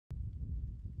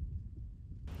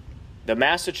The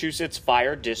Massachusetts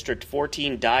Fire District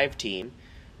 14 dive team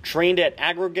trained at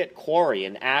Aggregate Quarry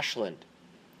in Ashland.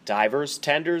 Divers,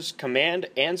 tenders, command,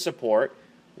 and support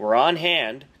were on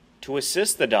hand to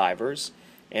assist the divers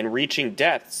in reaching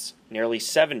depths nearly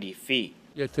 70 feet.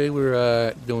 Yeah, today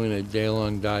we're doing a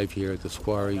day-long dive here at the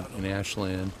quarry in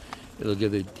Ashland. It'll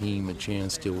give the team a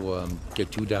chance to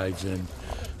get 2 dives in.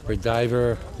 For a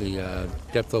diver, the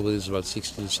depth level is about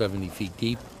 60 to 70 feet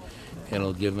deep, and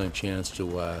it'll give them a chance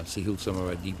to see who some of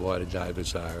our deep water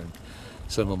divers are. And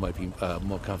some of them might be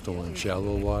more comfortable in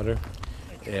shallow water.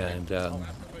 And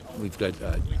we've got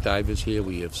divers here,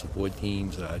 we have support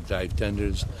teams, dive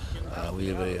tenders, we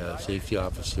have a safety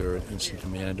officer, incident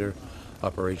commander,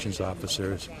 operations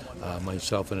officers,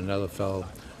 myself and another fellow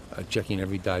checking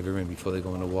every diver in before they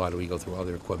go in the water. We go through all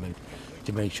their equipment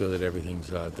to make sure that everything's,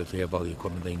 that they have all the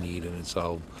equipment they need and it's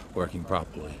all working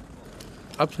properly.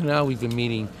 Up to now, we've been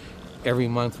meeting every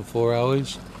month for 4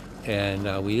 hours,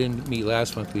 and we didn't meet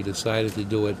last month. We decided to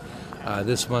do it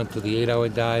this month for the 8-hour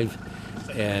dive,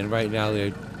 and right now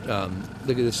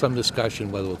there's some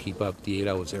discussion whether we'll keep up the 8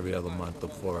 hours every other month or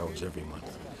 4 hours every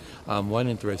month. One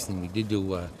interesting thing we did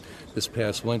do this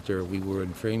past winter, we were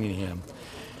in Framingham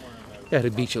at a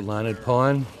beach at Larned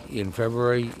Pond in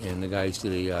February, and the guys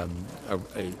did a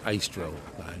ice drill,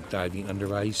 diving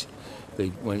under ice.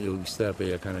 We set up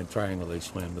a kind of triangle. They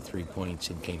swam the 3 points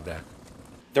and came back.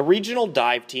 The regional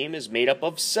dive team is made up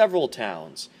of several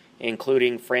towns,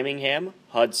 including Framingham,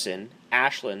 Hudson,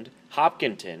 Ashland,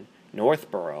 Hopkinton,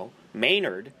 Northborough,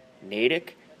 Maynard,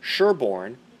 Natick,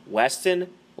 Sherborne, Weston,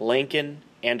 Lincoln,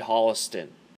 and Holliston.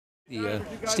 The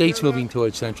state's moving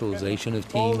towards centralization of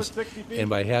teams, and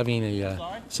by having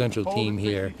a central team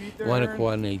here, one that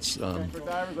coordinates,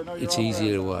 it's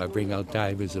easier to bring out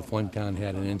divers. If one town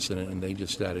had an incident and they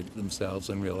just started themselves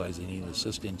and realized they needed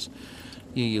assistance,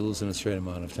 you're losing a certain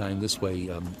amount of time. This way,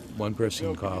 one person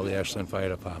can call the Ashland Fire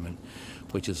Department,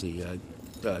 which is the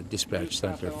dispatch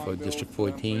center for District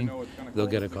 14. They'll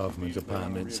get a call from the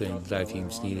department saying the dive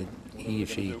team's needed. He or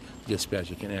she,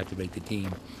 dispatcher, can activate the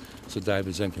team. So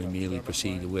divers then can immediately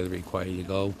proceed to where they're required to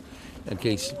go. In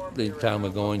case the town we're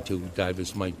going to,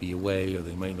 divers might be away or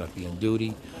they might not be on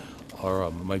duty, or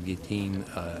it might be a team,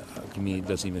 a community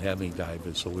doesn't even have any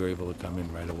divers, so we're able to come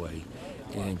in right away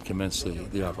and commence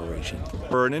the operation.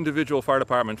 For an individual fire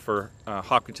department, for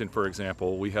Hopkinton, for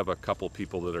example, we have a couple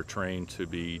people that are trained to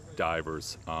be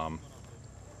divers.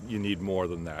 You need more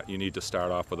than that. You need to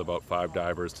start off with about 5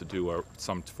 divers to do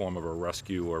some form of a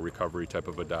rescue or recovery type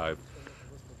of a dive.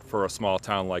 For a small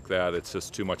town like that, it's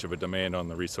just too much of a demand on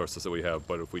the resources that we have.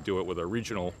 But if we do it with a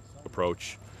regional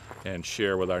approach and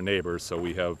share with our neighbors, so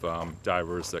we have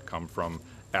divers that come from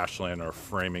Ashland or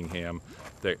Framingham,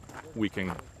 that we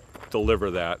can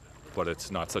deliver that, but it's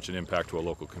not such an impact to a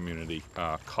local community,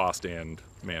 cost and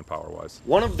manpower-wise.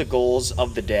 One of the goals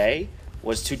of the day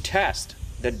was to test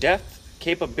the depth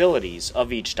capabilities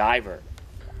of each diver.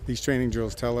 These training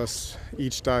drills tell us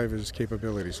each diver's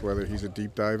capabilities, whether he's a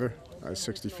deep diver,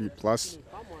 60 feet plus,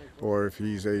 or if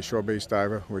he's a shore-based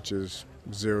diver, which is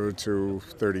 0 to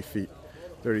 30 feet.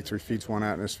 33 feet's 1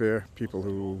 atmosphere. People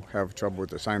who have trouble with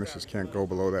their sinuses can't go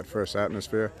below that first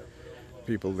atmosphere.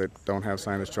 People that don't have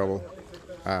sinus trouble,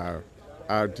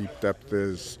 our deep depth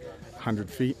is 100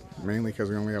 feet, mainly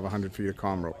because we only have 100 feet of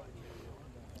comm rope.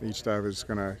 Each diver is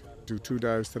going to do 2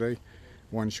 dives today,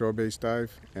 1 shore-based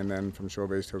dive, and then from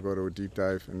shore-based he'll go to a deep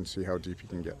dive and see how deep he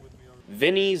can get.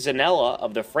 Vinny Zanella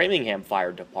of the Framingham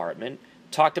Fire Department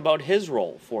talked about his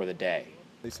role for the day.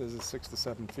 He says it's 6 to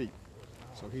 7 feet,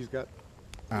 so he's got...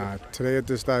 Today at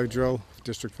this dive drill,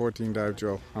 District 14 dive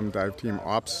drill, I'm dive team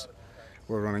ops.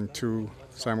 We're running 2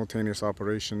 simultaneous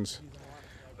operations.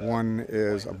 One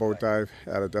is a boat dive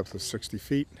at a depth of 60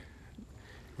 feet,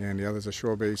 and the other is a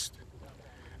shore-based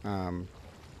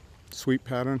sweep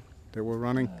pattern that we're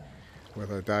running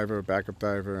with a diver, a backup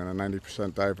diver, and a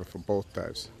 90% diver for both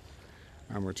dives.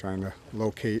 And we're trying to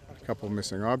locate a couple of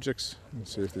missing objects and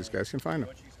see if these guys can find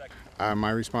them.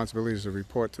 My responsibility is to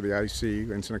report to the IC,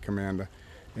 Incident Commander,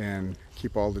 and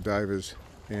keep all the divers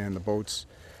and the boats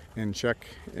in check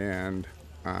and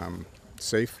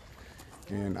safe.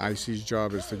 And IC's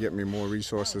job is to get me more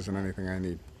resources and anything I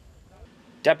need.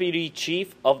 Deputy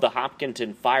Chief of the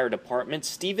Hopkinton Fire Department,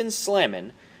 Stephen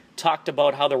Slammin, talked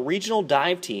about how the regional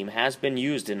dive team has been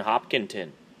used in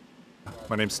Hopkinton.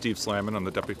 My name's Steve Slammin. I'm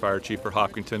the Deputy Fire Chief for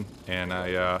Hopkinton, and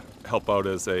I help out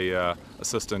as a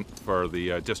assistant for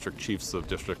the District Chiefs of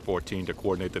District 14 to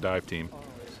coordinate the dive team.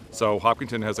 So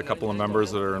Hopkinton has a couple of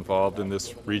members that are involved in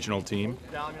this regional team,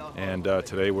 and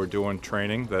today we're doing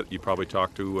training that you probably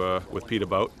talked to with Pete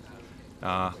about,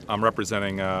 I'm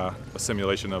representing a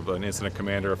simulation of an incident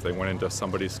commander if they went into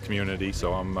somebody's community,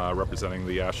 so I'm representing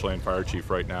the Ashland Fire Chief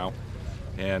right now.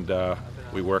 And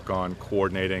we work on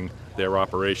coordinating their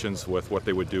operations with what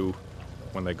they would do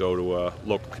when they go to a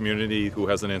local community who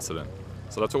has an incident.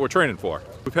 So that's what we're training for.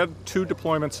 We've had 2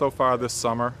 deployments so far this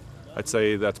summer. I'd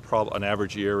say that's probably an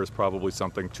average year is probably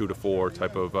something 2 to 4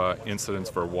 type of incidents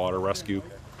for water rescue.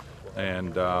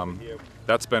 And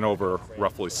that's been over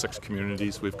roughly 6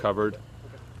 communities we've covered.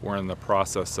 We're in the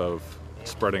process of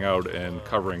spreading out and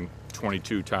covering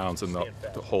 22 towns in the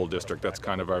whole district. That's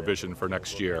kind of our vision for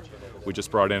next year. We just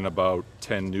brought in about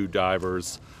 10 new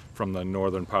divers from the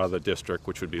northern part of the district,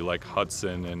 which would be like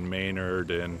Hudson and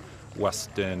Maynard and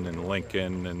Weston and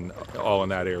Lincoln and all in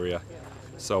that area.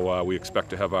 So we expect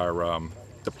to have our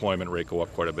deployment rate go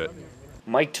up quite a bit.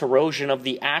 Mike Tarosian of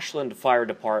the Ashland Fire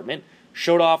Department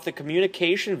showed off the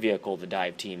communication vehicle the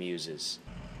dive team uses.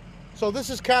 So this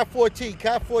is Car 14.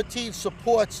 Car 14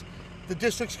 supports the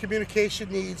district's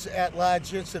communication needs at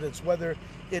large incidents, whether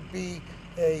it be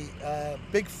a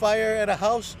big fire at a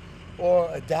house or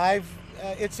a dive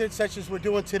incident such as we're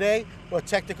doing today, or a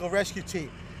technical rescue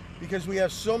team. Because we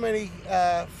have so many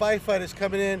firefighters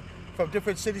coming in from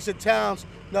different cities and towns,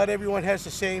 not everyone has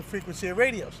the same frequency of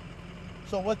radios.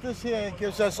 So what this here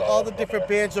gives us all the different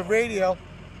bands of radio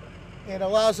and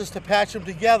allows us to patch them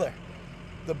together.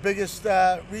 The biggest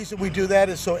reason we do that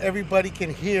is so everybody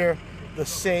can hear the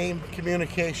same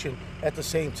communication at the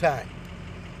same time.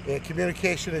 And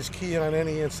communication is key on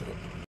any incident.